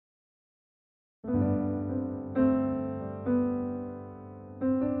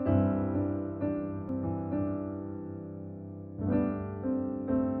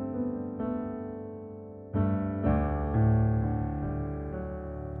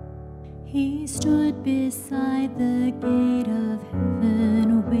He stood beside the gate of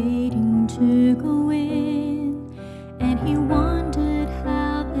heaven, waiting to go in, and he wondered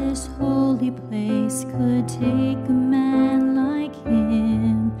how this holy place could take a man like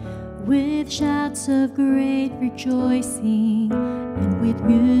him. With shouts of great rejoicing and with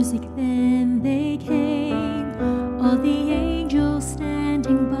music then they came. All the angels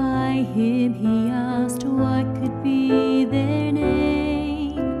standing by him, he asked what could be their name.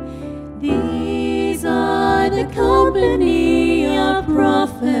 These are the company of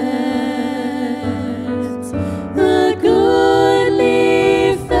prophets, the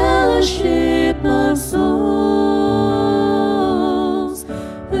goodly fellowship of souls,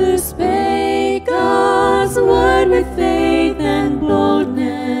 who spake God's word with faith and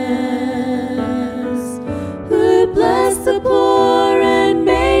boldness, who blessed the poor and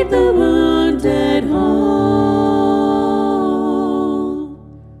made the wounded whole.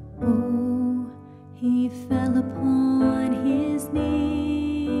 Oh, he fell upon his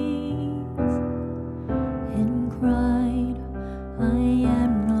knees and cried, I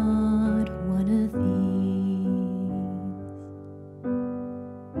am not one of these.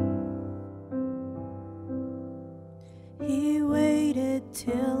 He waited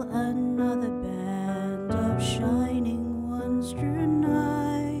till another band of shining ones drew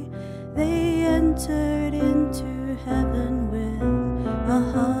nigh. They entered into heaven with a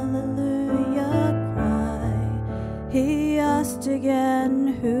hallelujah cry. He asked again,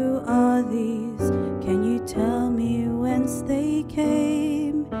 who are these? Can you tell me whence they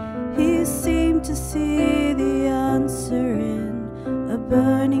came? He seemed to see the answer in a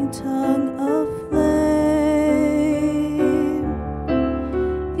burning tongue of flame.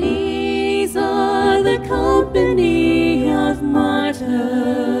 These are the company of martyrs,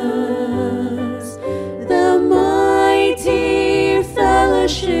 the mighty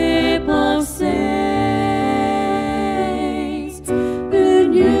fellowship of saints, who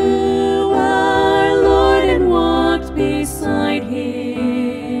knew our Lord and walked beside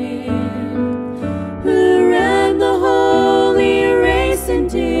him, who ran the holy race and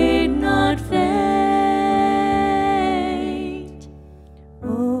did not faint.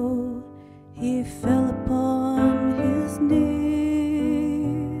 Oh, he fell upon his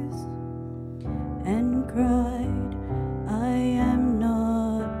knees and cried, I am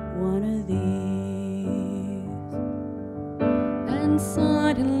not one of these. And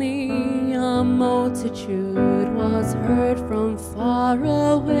suddenly a multitude was heard from far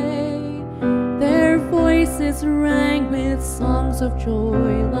away. Their voices rang with songs of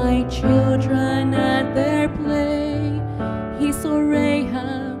joy like children at their play. He saw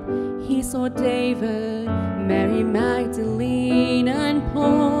Rahab, he saw David, Mary Magdalene and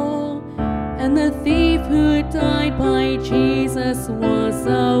Paul, and the thief who died by Jesus was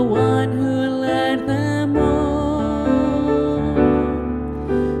the one.